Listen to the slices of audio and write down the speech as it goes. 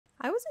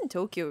I was in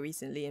Tokyo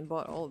recently and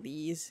bought all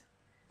these.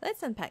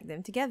 Let's unpack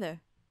them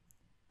together.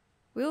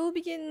 We'll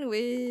begin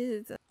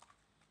with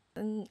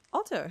an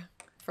otter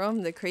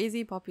from the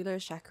crazy popular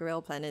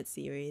Chaparral Planet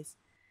series.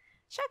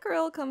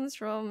 Chaparral comes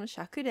from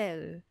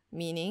shakurel,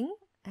 meaning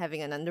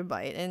having an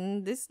underbite,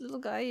 and this little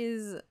guy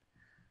is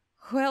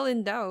well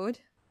endowed.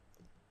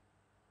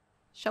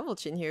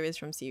 Shovelchin here is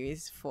from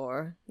series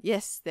 4.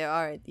 Yes, there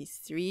are at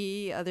least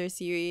 3 other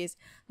series,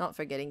 not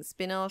forgetting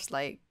spin-offs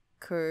like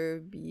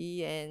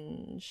Kirby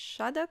and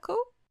Shadako.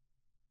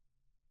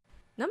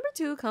 Number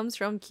 2 comes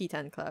from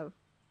Kitan Club.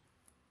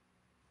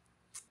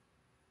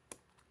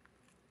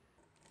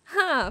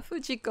 Ha!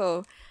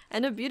 Fujiko!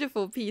 And a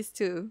beautiful piece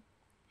too.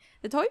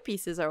 The toy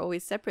pieces are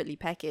always separately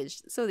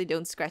packaged, so they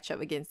don't scratch up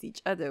against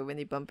each other when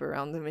they bump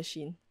around the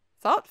machine.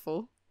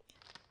 Thoughtful!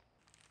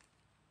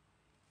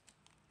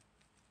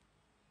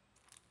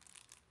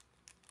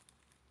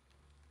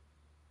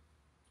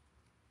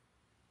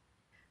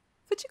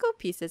 Fujiko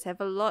pieces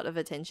have a lot of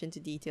attention to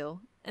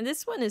detail, and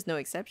this one is no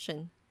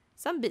exception.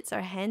 Some bits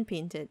are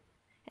hand-painted,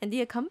 and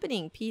the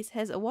accompanying piece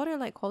has a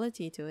water-like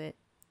quality to it.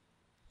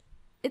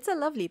 It's a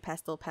lovely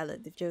pastel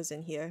palette they've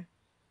chosen here.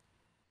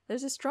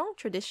 There's a strong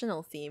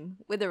traditional theme,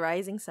 with the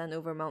rising sun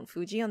over Mount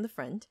Fuji on the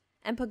front,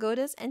 and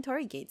pagodas and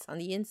torii gates on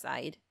the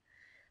inside.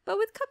 But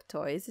with cup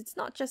toys, it's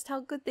not just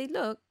how good they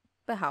look,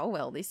 but how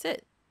well they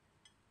sit.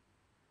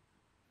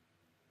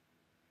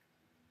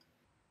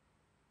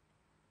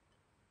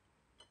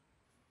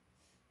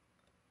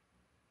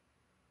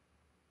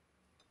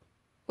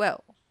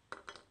 Well,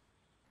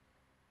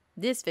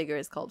 this figure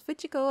is called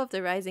Fujiko of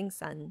the Rising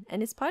Sun,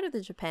 and is part of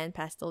the Japan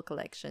Pastel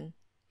Collection.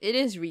 It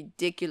is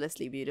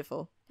ridiculously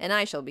beautiful, and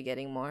I shall be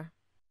getting more.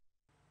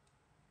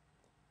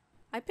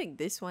 I picked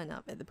this one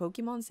up at the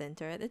Pokemon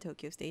Center at the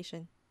Tokyo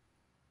Station.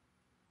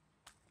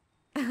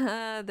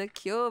 The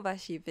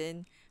Kyobashi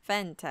pin.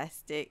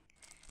 Fantastic.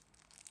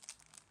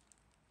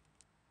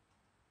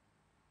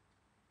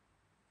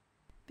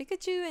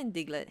 Pikachu and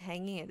Diglett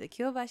hanging at the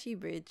Kyobashi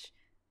Bridge.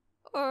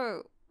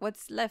 Or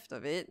what's left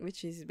of it,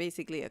 which is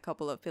basically a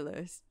couple of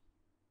pillars.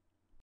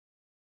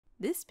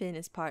 This pin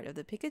is part of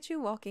the Pikachu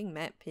Walking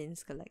Map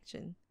Pins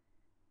collection.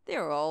 They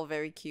are all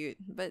very cute,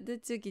 but the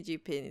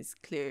Tsukiji pin is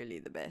clearly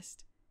the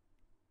best.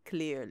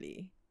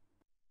 Clearly.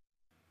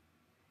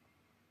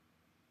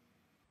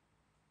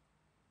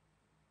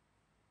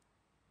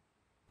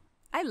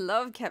 I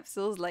love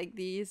capsules like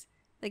these.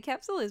 The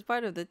capsule is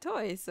part of the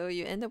toy, so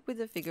you end up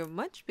with a figure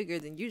much bigger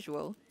than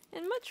usual,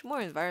 and much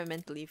more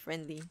environmentally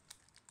friendly.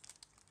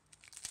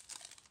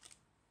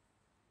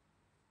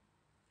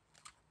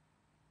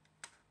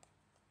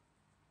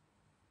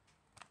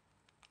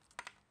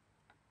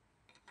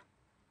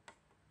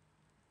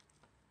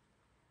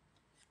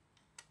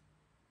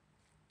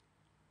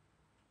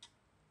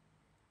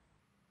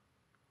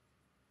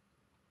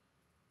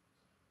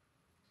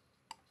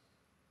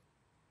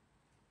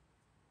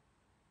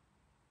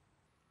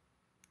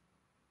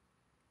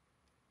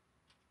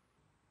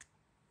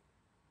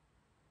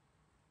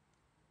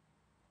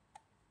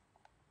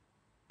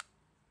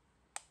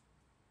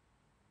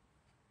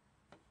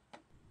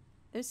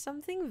 There's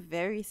something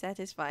very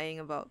satisfying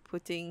about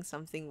putting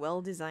something well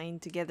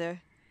designed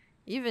together,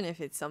 even if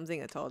it's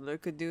something a toddler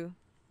could do.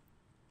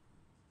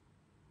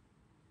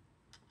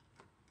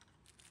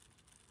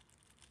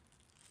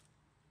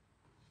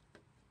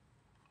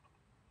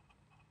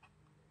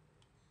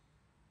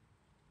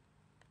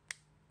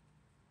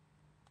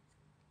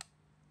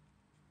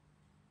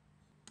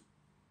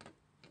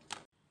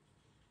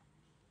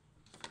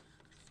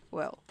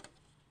 Well,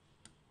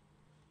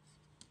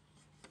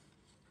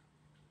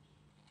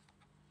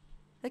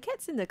 the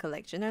cats in the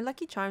collection are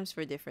lucky charms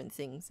for different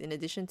things, in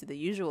addition to the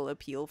usual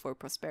appeal for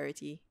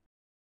prosperity.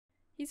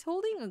 He's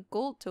holding a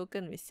gold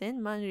token with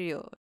Senman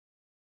Ryo,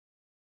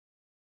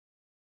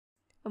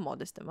 a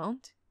modest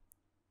amount.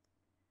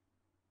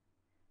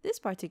 This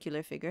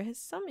particular figure has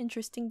some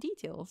interesting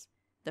details.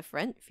 The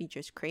front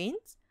features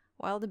cranes,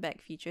 while the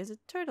back features a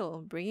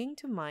turtle, bringing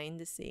to mind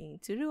the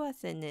saying Tsuruwa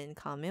Sennen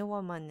Kame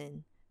wa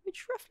Mannen,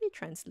 which roughly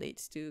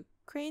translates to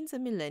cranes a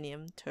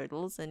millennium,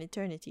 turtles an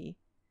eternity.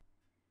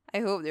 I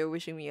hope they're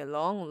wishing me a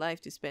long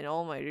life to spend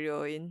all my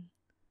ryo in.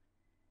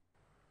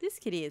 This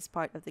kitty is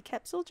part of the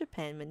Capsule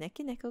Japan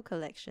Maneki Neko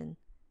collection.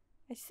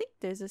 I think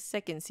there's a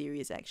second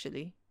series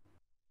actually.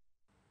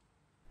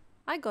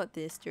 I got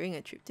this during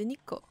a trip to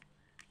Nikko.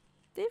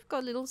 They've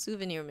got little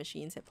souvenir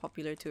machines at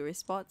popular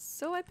tourist spots,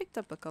 so I picked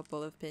up a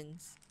couple of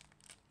pins.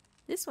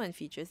 This one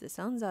features the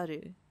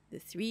Sanzaru, the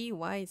 3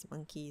 wise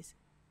monkeys.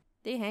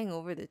 They hang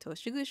over the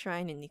Toshugu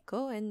Shrine in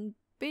Nikko and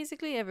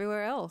basically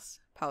everywhere else.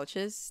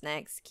 Pouches,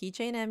 snacks,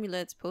 keychain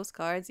amulets,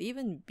 postcards,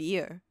 even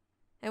beer.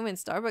 And when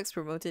Starbucks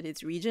promoted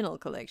its regional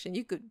collection,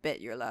 you could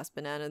bet your last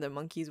banana the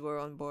monkeys were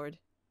on board.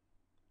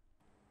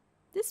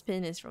 This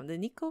pin is from the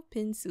Nikko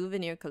Pin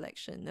Souvenir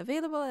Collection,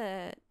 available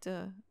at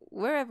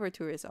wherever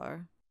tourists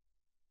are.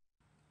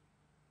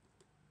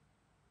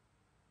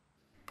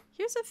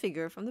 Here's a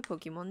figure from the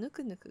Pokemon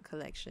Nuku Nuku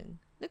collection.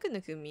 Nuku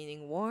Nuku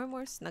meaning warm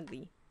or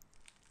snuggly.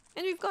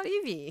 And we've got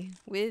Eevee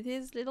with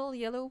his little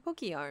yellow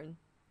Pokeyarn.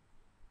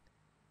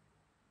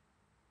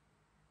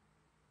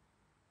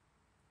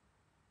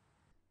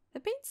 The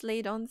paint's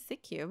laid on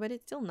thick here, but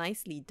it's still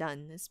nicely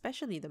done,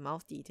 especially the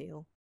mouth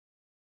detail.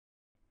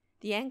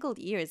 The angled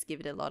ears give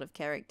it a lot of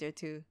character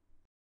too.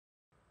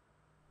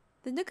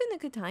 The Nuka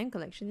Nuka Time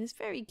collection is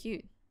very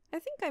cute. I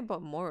think I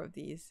bought more of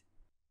these.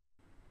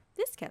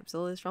 This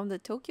capsule is from the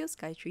Tokyo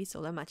Skytree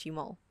Solamachi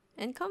Mall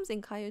and comes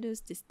in Kyoto's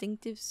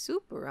distinctive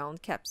super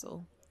round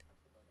capsule.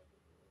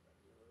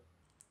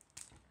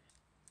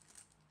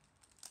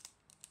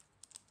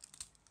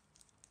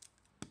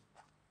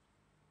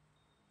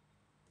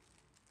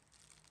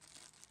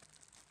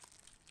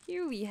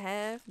 Here we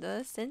have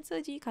the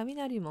Sensoji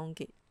Kaminarimon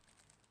kit.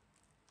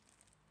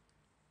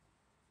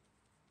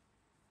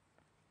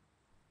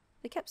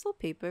 The capsule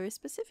paper is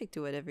specific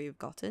to whatever you've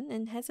gotten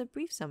and has a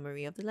brief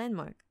summary of the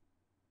landmark.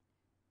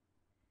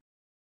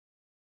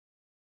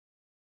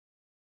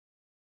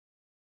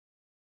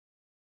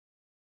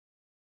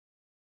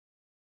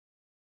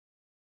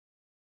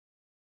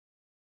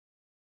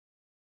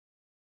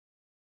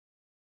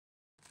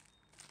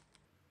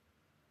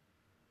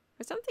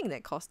 For something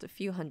that cost a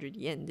few hundred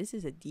yen, this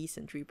is a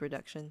decent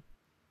reproduction.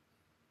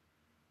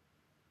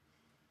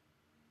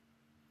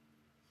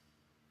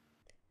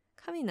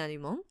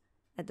 Kaminarimon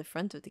at the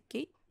front of the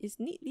gate is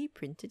neatly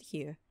printed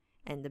here,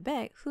 and the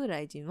back,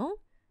 Furaijimon,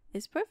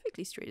 is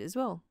perfectly straight as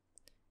well.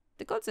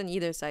 The gods on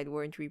either side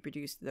weren't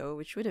reproduced though,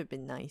 which would have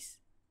been nice.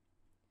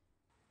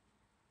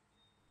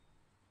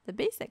 The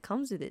base that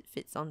comes with it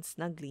fits on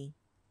snugly.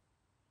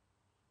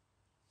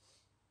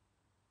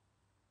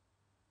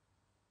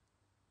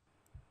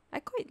 I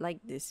quite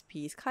like this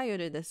piece.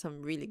 Kyoto does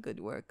some really good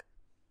work.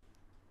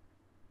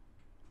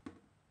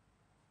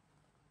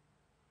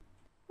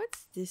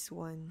 What's this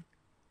one?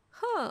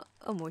 Huh,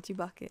 a mochi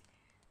bucket.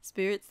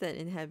 Spirits that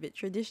inhabit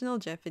traditional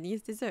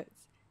Japanese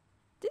desserts.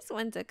 This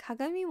one's a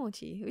kagami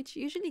mochi, which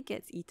usually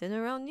gets eaten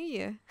around New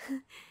Year.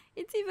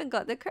 It's even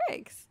got the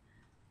cracks!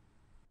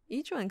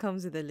 Each one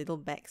comes with a little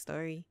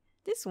backstory.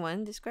 This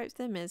one describes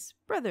them as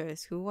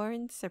brothers who are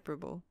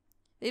inseparable.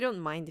 They don't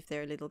mind if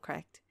they're a little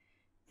cracked.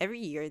 Every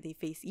year they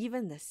face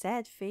even the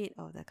sad fate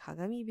of the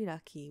Kagami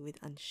Biraki with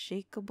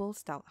unshakable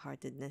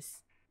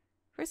stout-heartedness.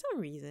 For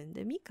some reason,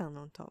 the mikan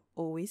on top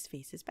always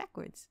faces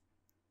backwards.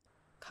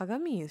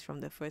 Kagami is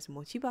from the first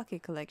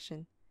Mochibake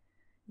collection.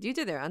 Due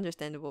to their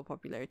understandable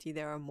popularity,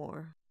 there are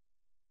more.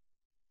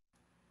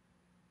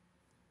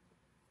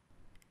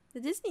 The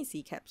Disney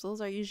Sea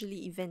capsules are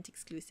usually event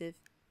exclusive.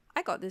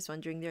 I got this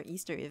one during their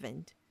Easter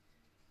event.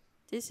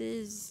 This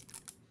is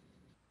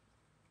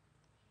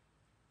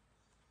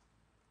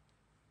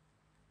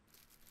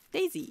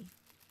Daisy.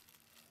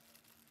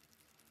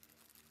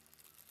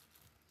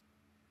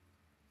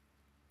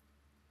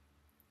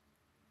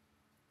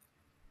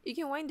 You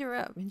can wind her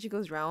up and she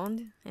goes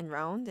round,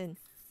 and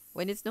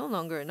when it's no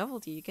longer a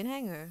novelty, you can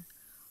hang her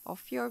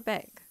off your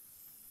bag.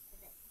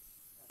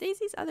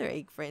 Daisy's other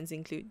egg friends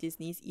include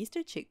Disney's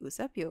Easter chick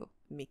Usapio,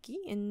 Mickey,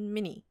 and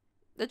Minnie.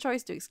 The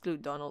choice to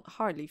exclude Donald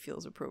hardly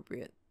feels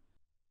appropriate.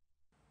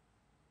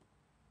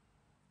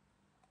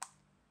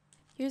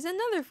 Here's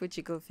another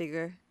Fujiko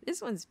figure.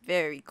 This one's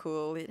very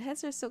cool. It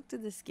has her soaked to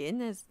the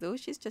skin as though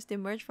she's just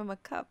emerged from a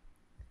cup.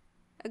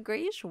 A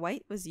greyish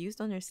white was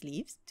used on her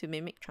sleeves to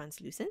mimic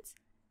translucence,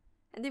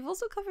 and they've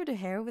also covered her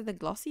hair with a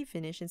glossy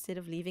finish instead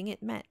of leaving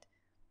it matte.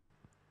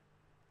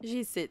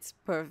 She sits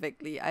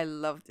perfectly. I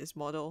love this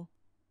model.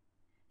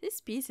 This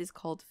piece is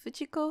called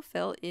Fujiko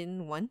Fell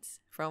In Once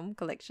from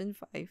Collection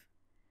 5.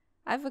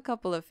 I have a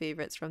couple of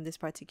favorites from this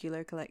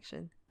particular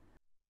collection.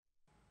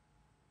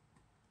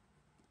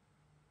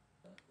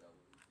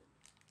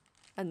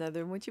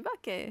 Another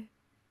Mochibake.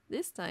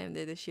 This time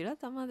they're the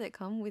Shiratama that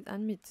come with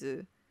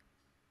Anmitsu.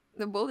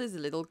 The bowl is a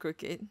little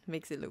crooked,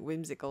 makes it look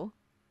whimsical.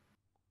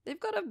 They've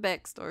got a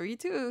backstory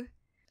too.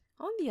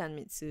 On the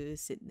Anmitsu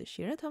sit the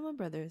Shiratama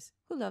brothers,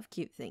 who love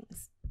cute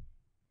things.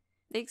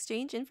 They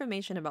exchange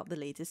information about the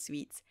latest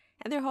sweets,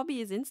 and their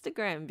hobby is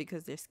Instagram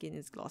because their skin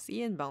is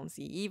glossy and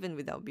bouncy even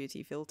without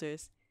beauty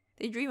filters.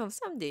 They dream of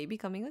someday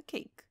becoming a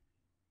cake.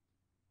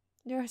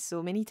 There are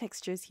so many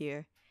textures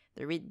here.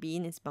 The red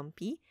bean is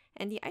bumpy,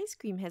 and the ice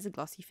cream has a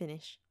glossy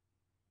finish.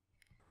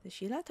 The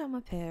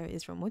Shiratama pair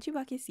is from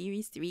Mochibake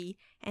Series 3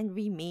 and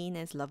remain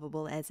as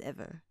lovable as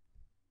ever.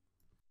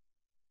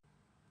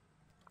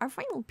 Our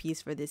final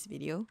piece for this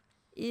video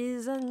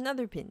is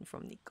another pin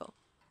from Nikko.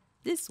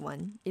 This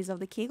one is of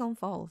the Keigon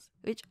Falls,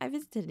 which I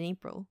visited in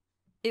April.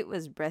 It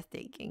was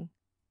breathtaking.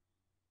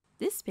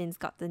 This pin's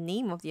got the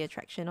name of the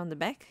attraction on the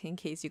back, in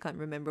case you can't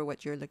remember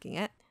what you're looking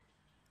at.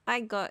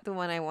 I got the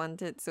one I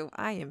wanted, so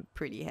I am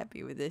pretty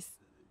happy with this.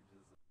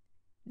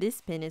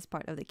 This pin is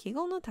part of the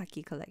Keigon no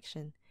Taki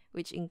collection,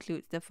 which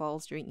includes the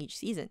falls during each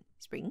season: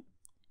 spring,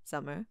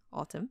 summer,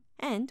 autumn,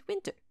 and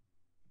winter.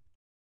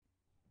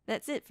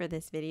 That's it for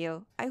this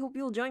video. I hope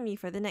you'll join me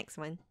for the next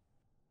one.